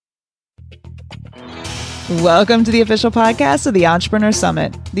Welcome to the official podcast of the Entrepreneur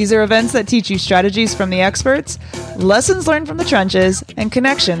Summit. These are events that teach you strategies from the experts, lessons learned from the trenches, and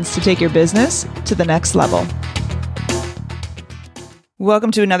connections to take your business to the next level.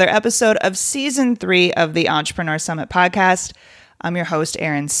 Welcome to another episode of Season 3 of the Entrepreneur Summit podcast. I'm your host,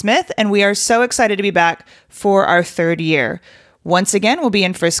 Erin Smith, and we are so excited to be back for our third year. Once again, we'll be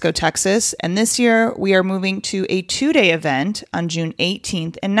in Frisco, Texas, and this year we are moving to a 2-day event on June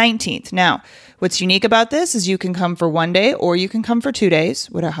 18th and 19th. Now, what's unique about this is you can come for 1 day or you can come for 2 days,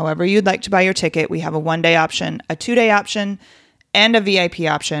 however you'd like to buy your ticket. We have a 1-day option, a 2-day option, and a VIP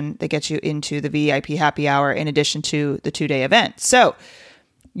option that gets you into the VIP happy hour in addition to the 2-day event. So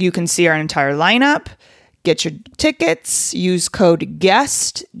you can see our entire lineup, get your tickets, use code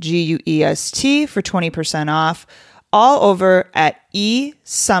GUEST, GUEST, for 20% off. All over at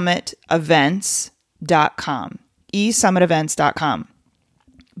eSummitEvents.com, eSummitEvents.com.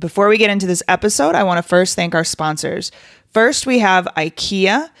 Before we get into this episode, I want to first thank our sponsors. First, we have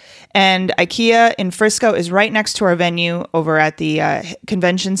IKEA, and IKEA in Frisco is right next to our venue over at the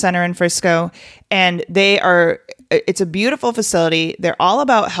Convention Center in Frisco, and it's a beautiful facility. They're all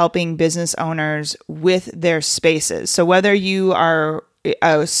about helping business owners with their spaces. So whether you are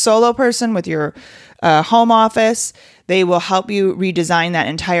a solo person with your home office, they will help you redesign that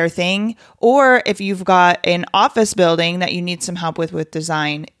entire thing. Or if you've got an office building that you need some help with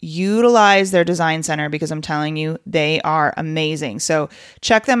design, utilize their design center because I'm telling you, they are amazing. So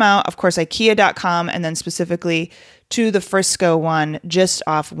check them out. Of course, IKEA.com, and then specifically to the Frisco one just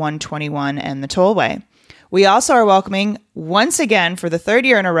off 121 and the Tollway. We also are welcoming, once again, for the third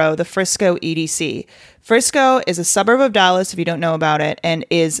year in a row, the Frisco EDC. Frisco is a suburb of Dallas, if you don't know about it, and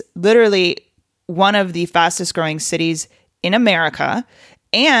is literally one of the fastest growing cities in America,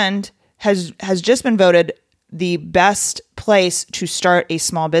 and has just been voted the best place to start a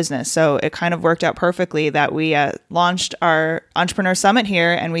small business. So it kind of worked out perfectly that we launched our Entrepreneur Summit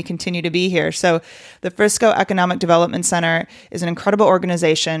here, and we continue to be here. So the Frisco Economic Development Center is an incredible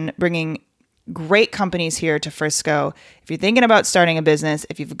organization bringing great companies here to Frisco. If you're thinking about starting a business,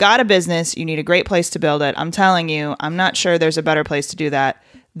 if you've got a business, you need a great place to build it. I'm telling you, I'm not sure there's a better place to do that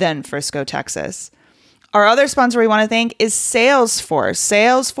than Frisco, Texas. Our other sponsor we want to thank is Salesforce.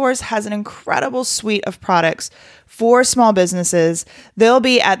 Salesforce has an incredible suite of products for small businesses. They'll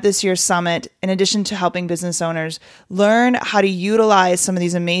be at this year's summit, in addition to helping business owners learn how to utilize some of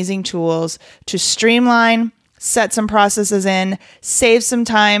these amazing tools to streamline, set some processes in, save some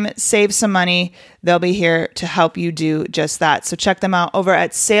time, save some money. They'll be here to help you do just that. So check them out over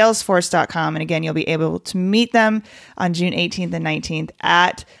at salesforce.com. And again, you'll be able to meet them on June 18th and 19th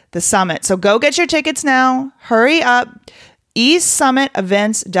at the summit. So go get your tickets now. Hurry up.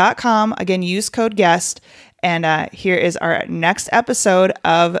 eSummitEvents.com. Again, use code GUEST. And here is our next episode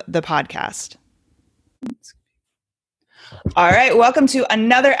of the podcast. All right. Welcome to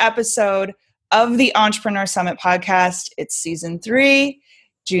another episode of the Entrepreneur Summit podcast. It's season 3,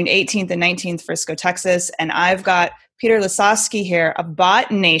 June 18th and 19th, Frisco, Texas. And I've got Peter Lasowski here of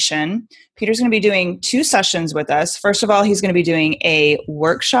Bot Nation. Peter's going to be doing 2 sessions with us. First of all, he's going to be doing a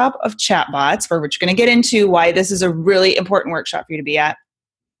workshop of chatbots, for which we're going to get into why this is a really important workshop for you to be at.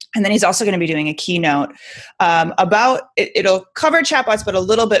 And then he's also going to be doing a keynote about, it'll cover chatbots, but a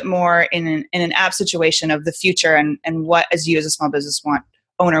little bit more in an app situation of the future and what, as you as a small business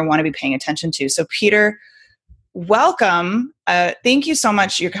owner, want to be paying attention to. So Peter, welcome. Thank you so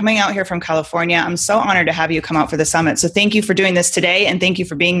much. You're coming out here from California. I'm so honored to have you come out for the summit. So thank you for doing this today, and thank you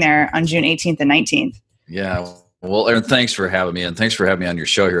for being there on June 18th and 19th. Yeah. Well, Erin, thanks for having me, and thanks for having me on your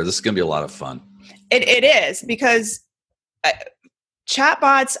show here. This is going to be a lot of fun. It is, because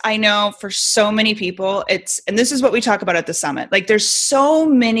chatbots, I know for so many people, and this is what we talk about at the summit. Like, there's so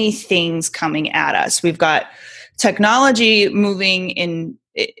many things coming at us. We've got technology moving in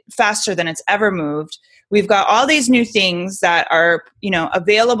faster than it's ever moved. We've got all these new things that are,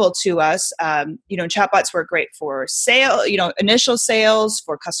 available to us. Chatbots work great for initial sales,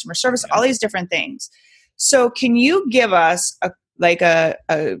 for customer service, all these different things. So can you give us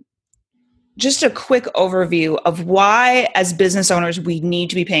just a quick overview of why, as business owners, we need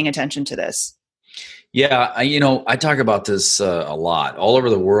to be paying attention to this? Yeah, I talk about this a lot all over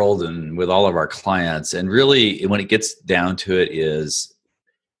the world and with all of our clients. And really, when it gets down to it, is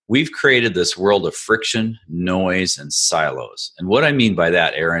we've created this world of friction, noise, and silos. And what I mean by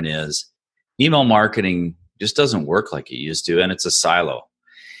that, Erin, is email marketing just doesn't work like it used to, and it's a silo.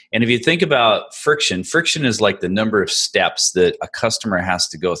 And if you think about friction is like the number of steps that a customer has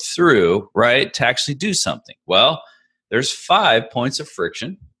to go through, right, to actually do something. Well, there's 5 points of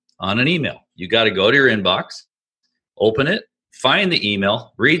friction on an email. You got to go to your inbox, open it, find the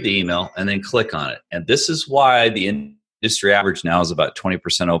email, read the email, and then click on it. And this is why the industry average now is about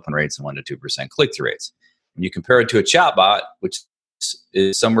 20% open rates and 1% to 2% click-through rates. When you compare it to a chatbot, which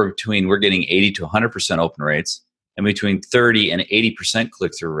is somewhere between, we're getting 80 to 100% open rates and between 30 and 80%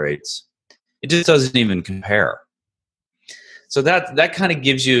 click-through rates, it just doesn't even compare. So that kind of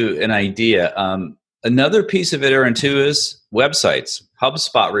gives you an idea. Another piece of it, Aaron, too, is websites.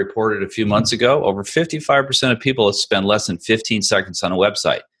 HubSpot reported a few months ago, over 55% of people spend less than 15 seconds on a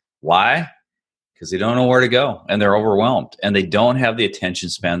website. Why? Because they don't know where to go and they're overwhelmed and they don't have the attention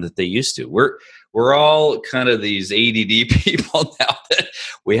span that they used to. We're all kind of these ADD people now that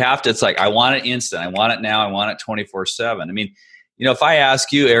we have to, it's like, I want it instant. I want it now. I want it 24/7. I mean, if I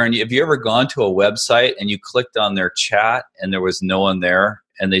ask you, Aaron, have you ever gone to a website and you clicked on their chat and there was no one there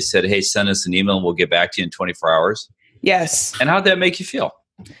and they said, hey, send us an email and we'll get back to you in 24 hours? Yes. And how'd that make you feel?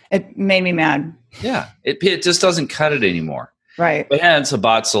 It made me mad. Yeah. It just doesn't cut it anymore. Right. But yeah, it's a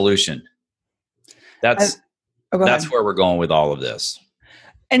bot solution. That's where we're going with all of this.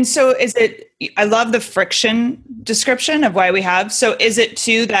 And so I love the friction description of why we have. So is it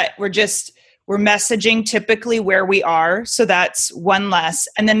too that we're messaging typically where we are? So that's one less.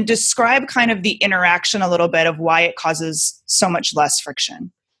 And then describe kind of the interaction a little bit of why it causes so much less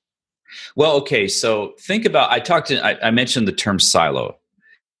friction. Well, okay. So think about, I mentioned the term silo.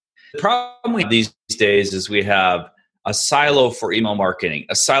 The problem with these days is we have a silo for email marketing,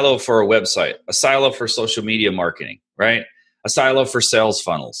 a silo for a website, a silo for social media marketing, right? A silo for sales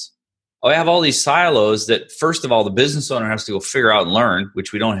funnels. I have all these silos that, first of all, the business owner has to go figure out and learn,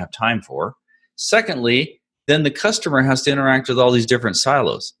 which we don't have time for. Secondly, then the customer has to interact with all these different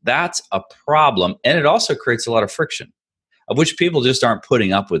silos. That's a problem. And it also creates a lot of friction, of which people just aren't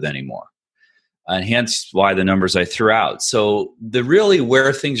putting up with anymore. And hence why the numbers I threw out. So really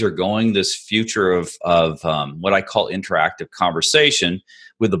where things are going, this future of what I call interactive conversation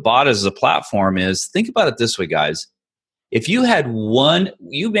with the bot as a platform is, think about it this way, guys. If you had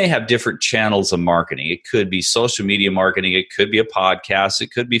you may have different channels of marketing. It could be social media marketing. It could be a podcast.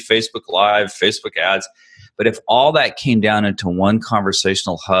 It could be Facebook Live, Facebook ads. But if all that came down into one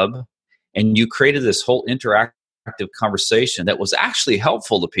conversational hub and you created this whole interactive conversation that was actually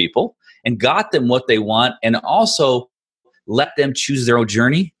helpful to people and got them what they want and also let them choose their own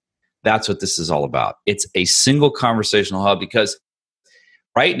journey, that's what this is all about. It's a single conversational hub because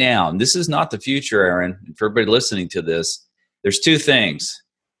right now, and this is not the future, Aaron, for everybody listening to this, there's two things.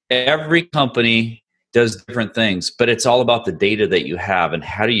 Every company does different things, but it's all about the data that you have and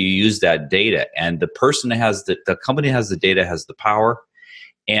how do you use that data. And the person that has the company has the data, has the power,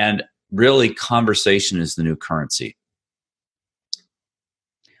 and really conversation is the new currency.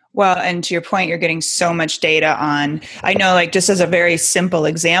 Well, and to your point, you're getting so much data on, I know, like just as a very simple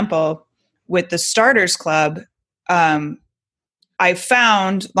example with the Starters Club, I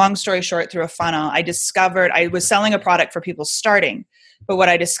found, long story short, through a funnel, I discovered I was selling a product for people starting. But what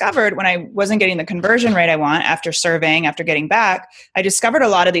I discovered when I wasn't getting the conversion rate I want after surveying, after getting back, I discovered a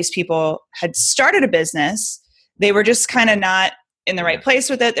lot of these people had started a business. They were just kind of not in the right place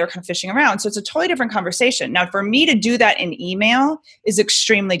with it. They were kind of fishing around. So it's a totally different conversation. Now, for me to do that in email is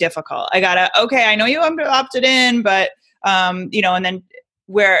extremely difficult. I I know you opted in, but, and then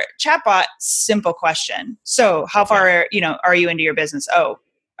where chatbot, simple question. So how far, are you into your business? Oh,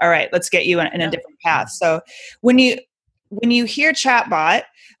 all right, let's get you in a different path. So when you hear chatbot,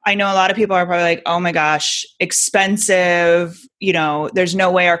 I know a lot of people are probably like, oh my gosh, expensive. There's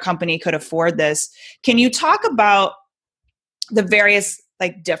no way our company could afford this. Can you talk about the various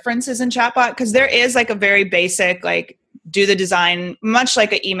differences in chatbot? Because there is a very basic, do the design, much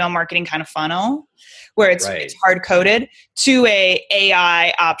like an email marketing kind of funnel, where it's hard coded, to a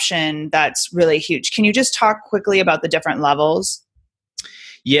AI option that's really huge. Can you just talk quickly about the different levels?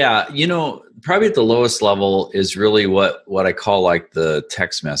 Yeah, probably at the lowest level is really what I call the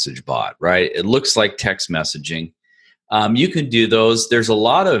text message bot, right? It looks like text messaging. You can do those. There's a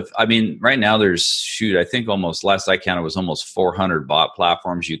lot of, right now there's, I think almost, last I counted was almost 400 bot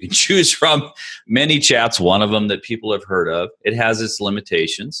platforms you can choose from. ManyChat's one of them that people have heard of. It has its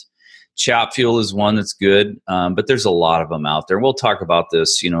limitations. Chatfuel is one that's good, but there's a lot of them out there. We'll talk about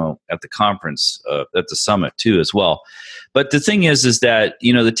this, at the conference, at the summit too as well. But the thing is that,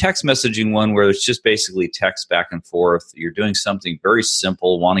 the text messaging one where it's just basically text back and forth, you're doing something very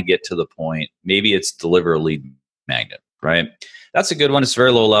simple, want to get to the point. Maybe it's deliver a lead magnet, right? That's a good one. It's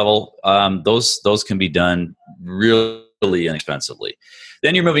very low level. Those can be done really inexpensively.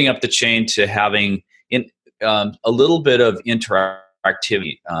 Then you're moving up the chain to having a little bit of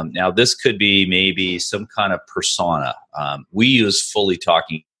interactivity. Now, this could be maybe some kind of persona. We use Fully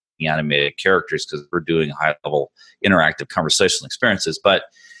Talking animated characters because we're doing high level interactive conversational experiences. But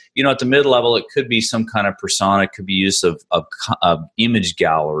at the mid level, it could be some kind of persona. It could be use of image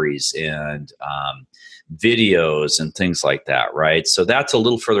galleries and videos and things like that, right? So that's a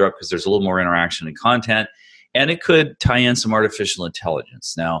little further up because there's a little more interaction and content, and it could tie in some artificial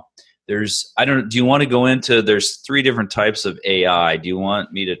intelligence. Now, do you want to go into, there's 3 different types of AI. Do you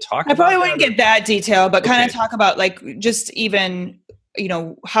want me to talk about I probably wouldn't get that detail, but kind of talk about just even,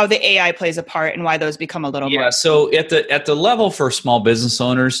 how the AI plays a part and why those become a little more. Yeah. So at the level for small business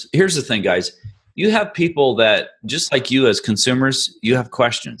owners, here's the thing, guys. You have people that, just like you as consumers, you have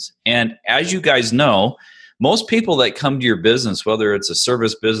questions. And as you guys know, most people that come to your business, whether it's a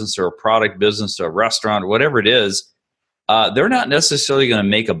service business or a product business or a restaurant or whatever it is, they're not necessarily going to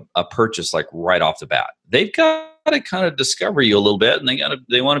make a purchase like right off the bat. They've got to kind of discover you a little bit, and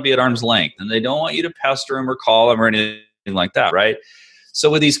they want to be at arm's length, and they don't want you to pester them or call them or anything like that, right? So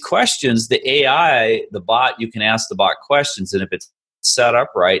with these questions, the AI, the bot, you can ask the bot questions, and if it's set up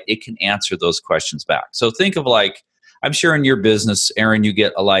right, it can answer those questions back. So think of I'm sure in your business, Aaron, you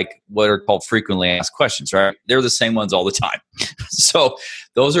get what are called frequently asked questions, right? They're the same ones all the time. So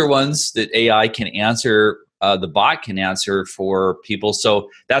those are ones that AI can answer. The bot can answer for people. So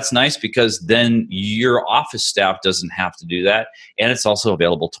that's nice because then your office staff doesn't have to do that. And it's also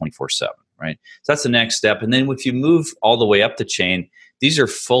available 24/7, right? So that's the next step. And then if you move all the way up the chain, these are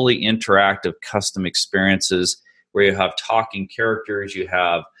fully interactive custom experiences where you have talking characters, you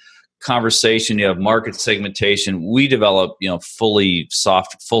have conversation, you have market segmentation. We develop,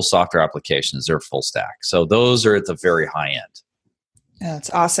 full software applications. They're full stack. So those are at the very high end. That's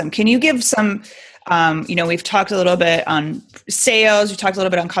awesome. Can you give some, we've talked a little bit on sales, we've talked a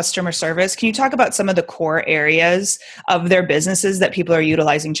little bit on customer service. Can you talk about some of the core areas of their businesses that people are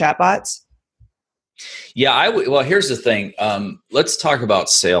utilizing chatbots? Yeah, well, here's the thing. Let's talk about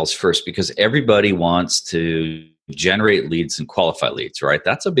sales first, because everybody wants to generate leads and qualify leads, right?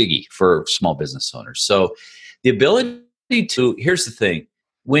 That's a biggie for small business owners. So the ability to, here's the thing.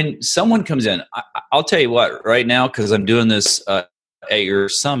 When someone comes in, I'll tell you what, right now, because I'm doing this at your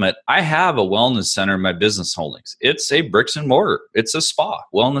summit, I have a wellness center in my business holdings. It's a bricks and mortar. It's a spa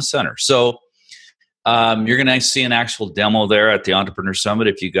wellness center. So you're going to see an actual demo there at the Entrepreneur Summit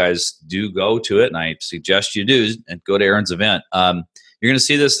if you guys do go to it, and I suggest you do, and go to Aaron's event. You're going to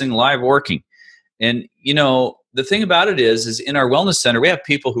see this thing live working. And, the thing about it is in our wellness center, we have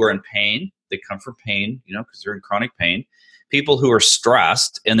people who are in pain. They come from pain, because they're in chronic pain. People who are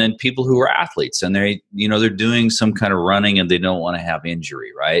stressed, and then people who are athletes, and they're doing some kind of running and they don't want to have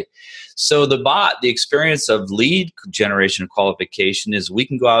injury, right? So the experience of lead generation and qualification is we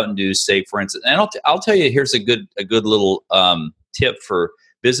can go out and do, say, for instance, and I'll tell you, here's a good little tip for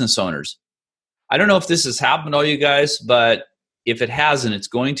business owners. I don't know if this has happened to all you guys, but if it hasn't, it's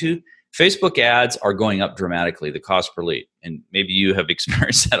going to. Facebook ads are going up dramatically, the cost per lead. And maybe you have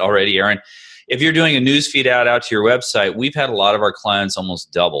experienced that already, Aaron. If you're doing a newsfeed ad out to your website, we've had a lot of our clients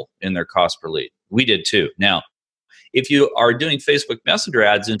almost double in their cost per lead. We did too. Now, if you are doing Facebook Messenger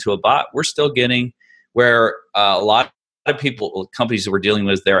ads into a bot, we're still getting where a lot of companies that we're dealing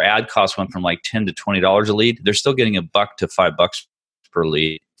with, their ad cost went from like $10 to $20 a lead. They're still getting $1 to $5 per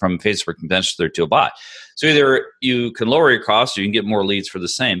lead from Facebook Messenger to a bot. So either you can lower your costs or you can get more leads for the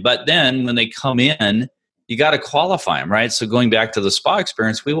same. But then when they come in, you got to qualify them, right? So going back to the spa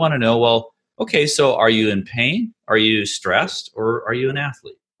experience, we want to know, well, okay, so are you in pain? Are you stressed? Or are you an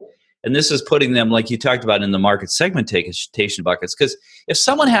athlete? And this is putting them, like you talked about, in the market segmentation buckets. Because if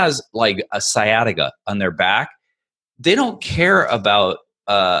someone has like a sciatica on their back, they don't care about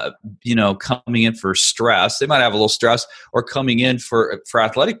coming in for stress. They might have a little stress, or coming in for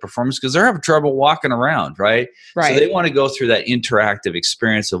athletic performance because they're having trouble walking around, right? So they want to go through that interactive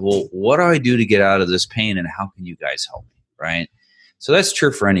experience of, well, what do I do to get out of this pain, and how can you guys help me, right? So that's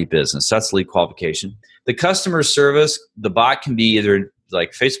true for any business. That's lead qualification. The customer service, the bot can be either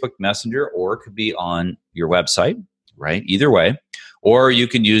like Facebook Messenger, or it could be on your website, right? Either way. Or you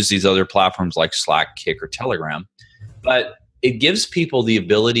can use these other platforms like Slack, Kik, or Telegram. But it gives people the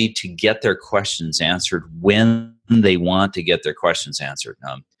ability to get their questions answered when they want to get their questions answered.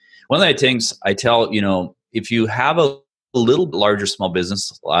 One of the things I tell, if you have a little larger small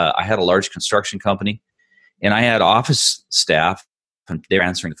business, I had a large construction company, and I had office staff, and they're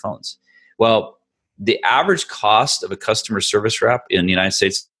answering the phones. Well, the average cost of a customer service rep in the United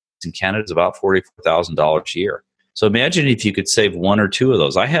States and Canada is about $44,000 a year. So imagine if you could save one or two of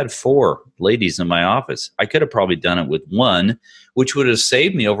those. I had 4 ladies in my office. I could have probably done it with one, which would have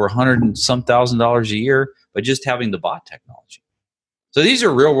saved me over $100 and some thousand a year by just having the bot technology. So these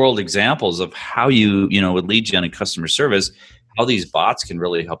are real world examples of how you, with lead gen and customer service, how these bots can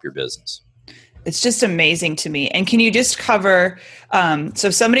really help your business. It's just amazing to me. And can you just cover, so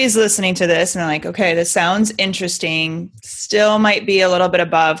if somebody's listening to this and they're like, okay, this sounds interesting, still might be a little bit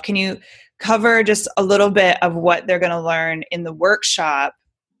above. Can you cover just a little bit of what they're going to learn in the workshop?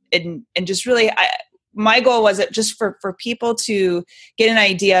 And just really, my goal was it just for people to get an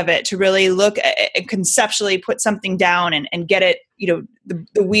idea of it, to really look at it, conceptually put something down and get it,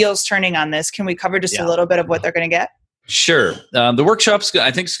 the wheels turning on this. Can we cover just a little bit of what they're going to get? Sure. The workshop's, I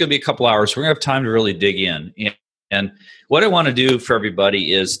think it's going to be a couple hours. We're going to have time to really dig in. And what I want to do for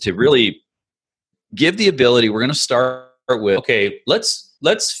everybody is to really give the ability. We're going to start with, okay, let's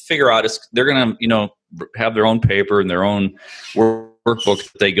figure out, they're going to, have their own paper and their own workbook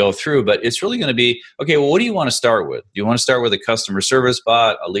that they go through, but it's really going to be, okay, well, what do you want to start with? Do you want to start with a customer service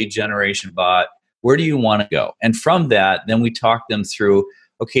bot, a lead generation bot? Where do you want to go? And from that, then we talk them through,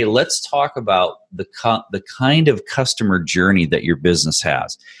 okay, let's talk about the kind of customer journey that your business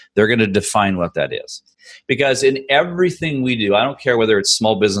has. They're going to define what that is. Because in everything we do, I don't care whether it's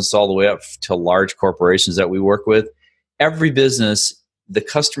small business all the way up to large corporations that we work with, every business, the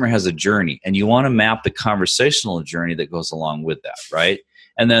customer has a journey, and you want to map the conversational journey that goes along with that, right?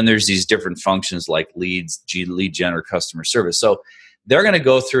 And then there's these different functions like lead gen, or customer service. So they're going to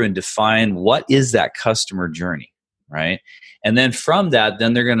go through and define what is that customer journey, right? And then from that,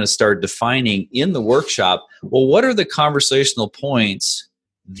 then they're going to start defining in the workshop, well, what are the conversational points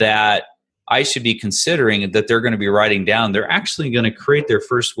that I should be considering that they're going to be writing down? They're actually going to create their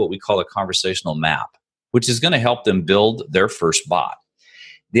first, what we call a conversational map, which is going to help them build their first bot.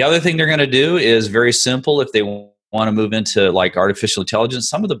 The other thing they're going to do is very simple. If they want to move into like artificial intelligence,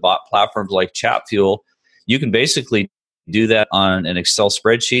 some of the bot platforms like ChatFuel, you can basically do that on an Excel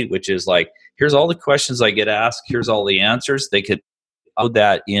spreadsheet, which is like, here's all the questions I get asked, here's all the answers. They could upload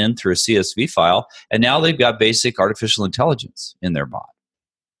that in through a CSV file, and now they've got basic artificial intelligence in their bot.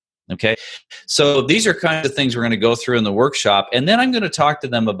 Okay, so these are kinds of things we're going to go through in the workshop, and then I'm going to talk to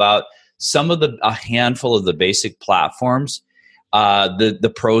them about a handful of the basic platforms,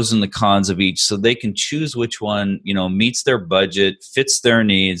 the pros and the cons of each, so they can choose which one meets their budget, fits their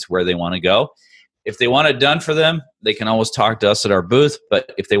needs, where they want to go. If they want it done for them, they can always talk to us at our booth.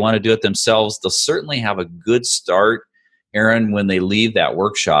 But if they want to do it themselves, they'll certainly have a good start, Aaron, when they leave that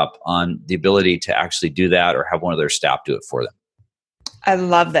workshop on the ability to actually do that or have one of their staff do it for them. I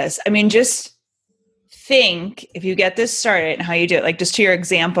love this. I mean, just think if you get this started and how you do it, like just to your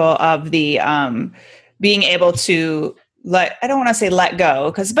example of the being able to I don't want to say let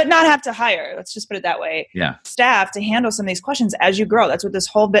go, but not have to hire. Let's just put it that way. Yeah. Staff to handle some of these questions as you grow. That's what this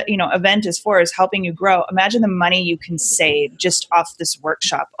whole event is for, is helping you grow. Imagine the money you can save just off this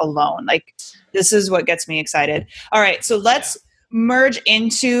workshop alone. Like, this is what gets me excited. All right. So let's merge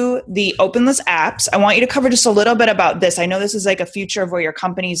into the openless apps. I want you to cover just a little bit about this. I know this is like a future of where your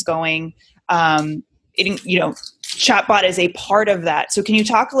company's going. Chatbot is a part of that. So can you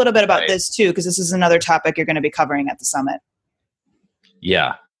talk a little bit about this too? Because this is another topic you're going to be covering at the summit.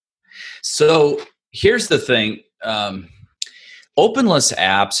 Yeah. So here's the thing. Openless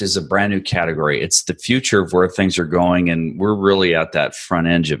apps is a brand new category. It's the future of where things are going, and we're really at that front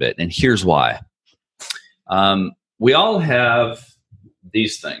edge of it. And here's why. We all have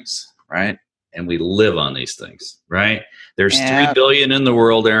these things, right? And we live on these things, right? There's 3 billion in the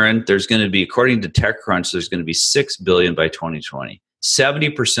world, Aaron. There's going to be, according to TechCrunch, there's going to be 6 billion by 2020.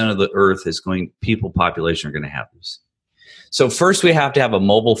 70% of the earth people population are going to have these. So first we have to have a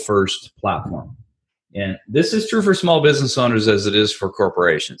mobile first platform. And this is true for small business owners as it is for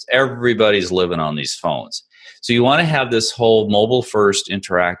corporations. Everybody's living on these phones. So you want to have this whole mobile first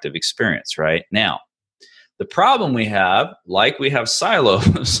interactive experience, right? Now, the problem we have, like we have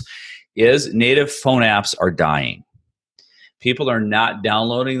silos, is native phone apps are dying. People are not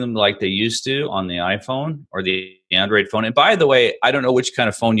downloading them like they used to on the iPhone or the Android phone. And by the way, I don't know which kind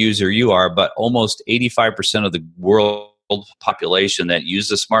of phone user you are, but almost 85% of the world population that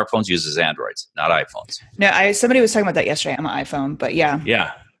uses smartphones uses Androids, not iPhones. No, somebody was talking about that yesterday on my iPhone, but yeah.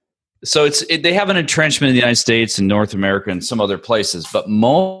 Yeah. So they have an entrenchment in the United States and North America and some other places, but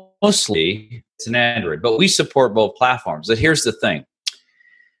mostly it's an Android. But we support both platforms. But here's the thing.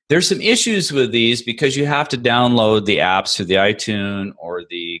 There's some issues with these because you have to download the apps through the iTunes or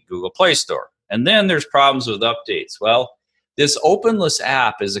the Google Play Store. And then there's problems with updates. Well, this openless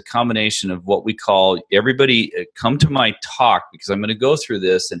app is a combination of what we call, everybody come to my talk because I'm going to go through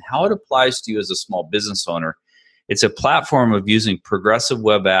this and how it applies to you as a small business owner. It's a platform of using progressive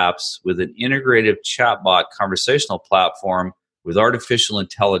web apps with an integrative chatbot conversational platform with artificial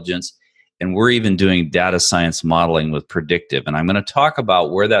intelligence. And we're even doing data science modeling with predictive. And I'm going to talk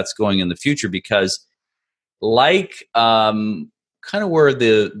about where that's going in the future because kind of where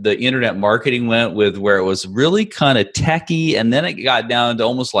the internet marketing went, with where it was really kind of techy, and then it got down to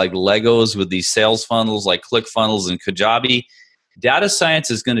almost like Legos with these sales funnels like ClickFunnels and Kajabi. Data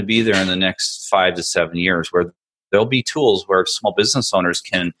science is going to be there in the next 5 to 7 years, where there'll be tools where small business owners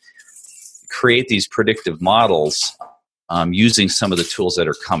can create these predictive models using some of the tools that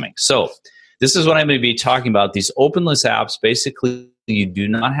are coming. So this is what I'm going to be talking about. These openless apps, basically, you do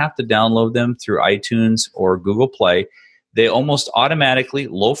not have to download them through iTunes or Google Play. They almost automatically,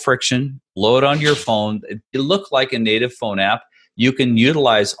 low friction, load onto your phone. They look like a native phone app. You can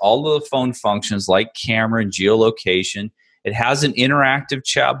utilize all of the phone functions like camera and geolocation. It has an interactive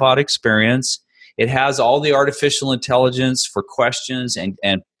chatbot experience. It has all the artificial intelligence for questions and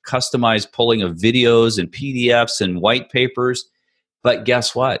customized pulling of videos and PDFs and white papers. But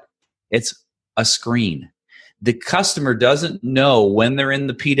guess what? It's a screen. The customer doesn't know when they're in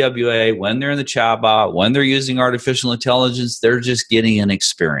the PWA, when they're in the chatbot, when they're using artificial intelligence. They're just getting an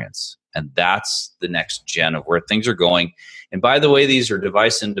experience. And that's the next gen of where things are going. And by the way, these are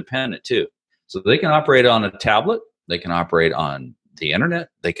device independent too. So they can operate on a tablet, they can operate on the internet,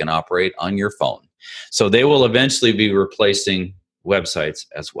 they can operate on your phone. So they will eventually be replacing websites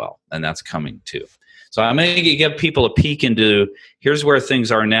as well. And that's coming too. So I'm going to give people a peek into here's where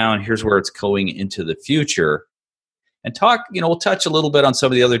things are now and here's where it's going into the future. And talk, we'll touch a little bit on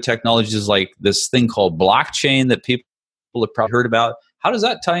some of the other technologies like this thing called blockchain that people have probably heard about. How does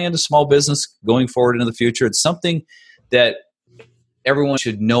that tie into small business going forward into the future? It's something that everyone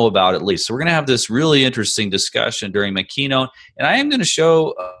should know about at least. So we're going to have this really interesting discussion during my keynote. And I am going to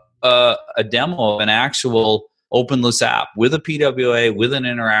show a demo of an actual openless app with a PWA, with an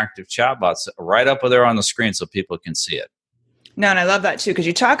interactive chatbot right up there on the screen so people can see it. No, and I love that too, because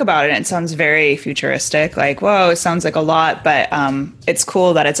you talk about it and it sounds very futuristic, like, whoa, it sounds like a lot, but it's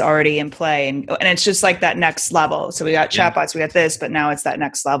cool that it's already in play. And it's just like that next level. So we got chatbots, we got this, but now it's that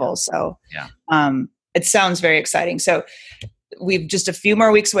next level. So it sounds very exciting. So we've just a few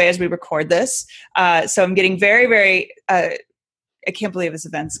more weeks away as we record this. So I'm getting very, very, I can't believe this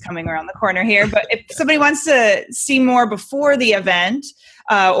event's coming around the corner here, but if somebody wants to see more before the event,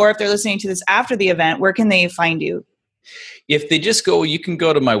 or if they're listening to this after the event, where can they find you? If they just go, you can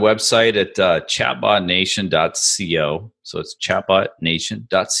go to my website at chatbotnation.co. So it's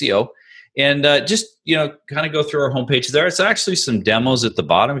chatbotnation.co. And just, kind of go through our homepage there. It's actually some demos at the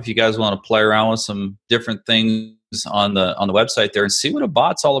bottom if you guys want to play around with some different things on the website there and see what a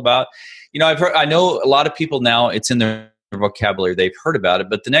bot's all about. I know a lot of people now, it's in their vocabulary, they've heard about it.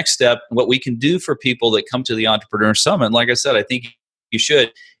 But the next step, what we can do for people that come to the Entrepreneur Summit, like I said, I think you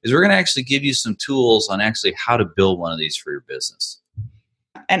should, is we're going to actually give you some tools on actually how to build one of these for your business.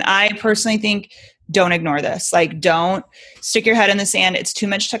 And I personally think, don't ignore this. Like, don't stick your head in the sand. It's too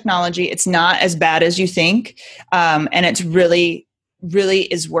much technology. It's not as bad as you think. And it's really, really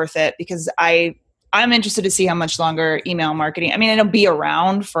is worth it, because I'm interested to see how much longer email marketing, it'll be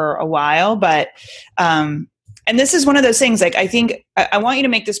around for a while, but, and this is one of those things, like, I think I want you to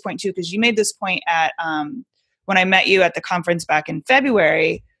make this point too, because you made this point at, when I met you at the conference back in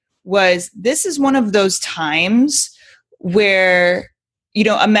February, was this is one of those times where,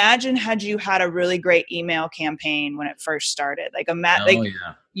 imagine had you had a really great email campaign when it first started. Like,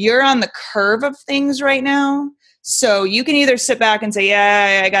 you're on the curve of things right now. So you can either sit back and say,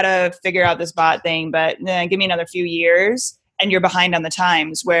 yeah, I got to figure out this bot thing, but give me another few years, and you're behind on the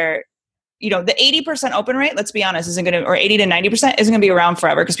times where, the 80% open rate, let's be honest, isn't going to, or 80 to 90% isn't going to be around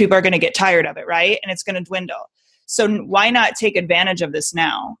forever, because people are going to get tired of it, right? And it's going to dwindle. So why not take advantage of this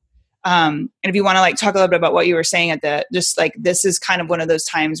now? And if you want to talk a little bit about what you were saying this is kind of one of those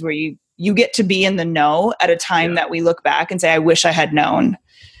times where you get to be in the know at a time that we look back and say, I wish I had known.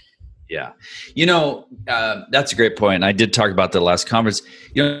 Yeah. That's a great point. I did talk about the last conference.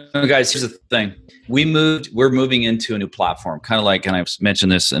 Guys, here's the thing. We're moving into a new platform, kind of like, and I've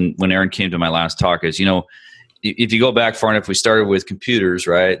mentioned this, and when Aaron came to my last talk, is, if you go back far enough, we started with computers,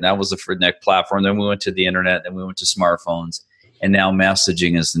 right? And that was the Fredneck platform. Then we went to the internet, then we went to smartphones, and now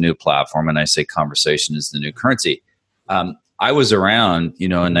messaging is the new platform. And I say conversation is the new currency. I was around,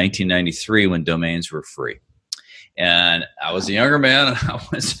 in 1993 when domains were free. And I was a younger man.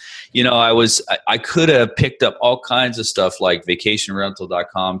 I could have picked up all kinds of stuff like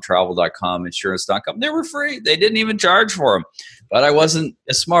vacationrental.com, travel.com, insurance.com. They were free. They didn't even charge for them. But I wasn't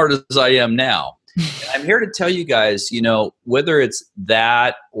as smart as I am now. And I'm here to tell you guys, whether it's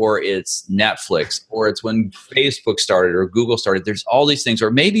that or it's Netflix or it's when Facebook started or Google started, there's all these things.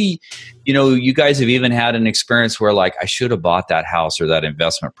 Or maybe, you guys have even had an experience where I should have bought that house or that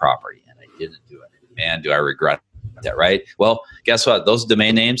investment property and I didn't do it. Man, do I regret that, right? Well, guess what? Those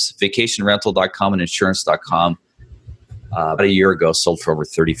domain names, vacationrental.com and insurance.com, about a year ago sold for over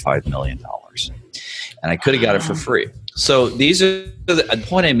 $35 million. And I could have got it for free. So the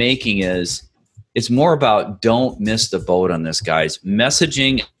point I'm making is it's more about don't miss the boat on this, guys.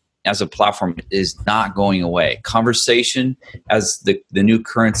 Messaging as a platform is not going away. Conversation as the new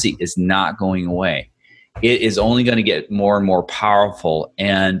currency is not going away. It is only going to get more and more powerful.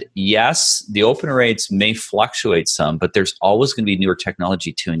 And yes, the open rates may fluctuate some, but there's always going to be newer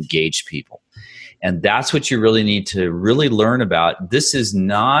technology to engage people. And that's what you really need to really learn about. This is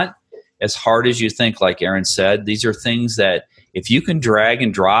not as hard as you think, like Aaron said. These are things that if you can drag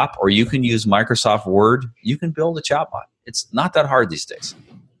and drop, or you can use Microsoft Word, you can build a chatbot. It's not that hard these days.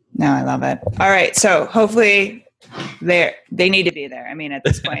 No, I love it. All right. So hopefully they need to be there. I mean, at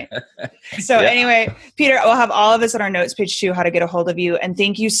this point. So anyway, Peter, we'll have all of this on our notes page too, how to get a hold of you. And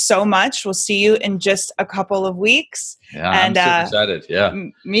thank you so much. We'll see you in just a couple of weeks. Yeah, and, I'm super excited. Yeah.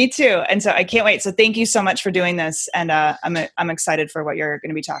 Me too. And so I can't wait. So thank you so much for doing this. And I'm excited for what you're going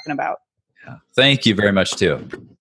to be talking about. Yeah. Thank you very much too.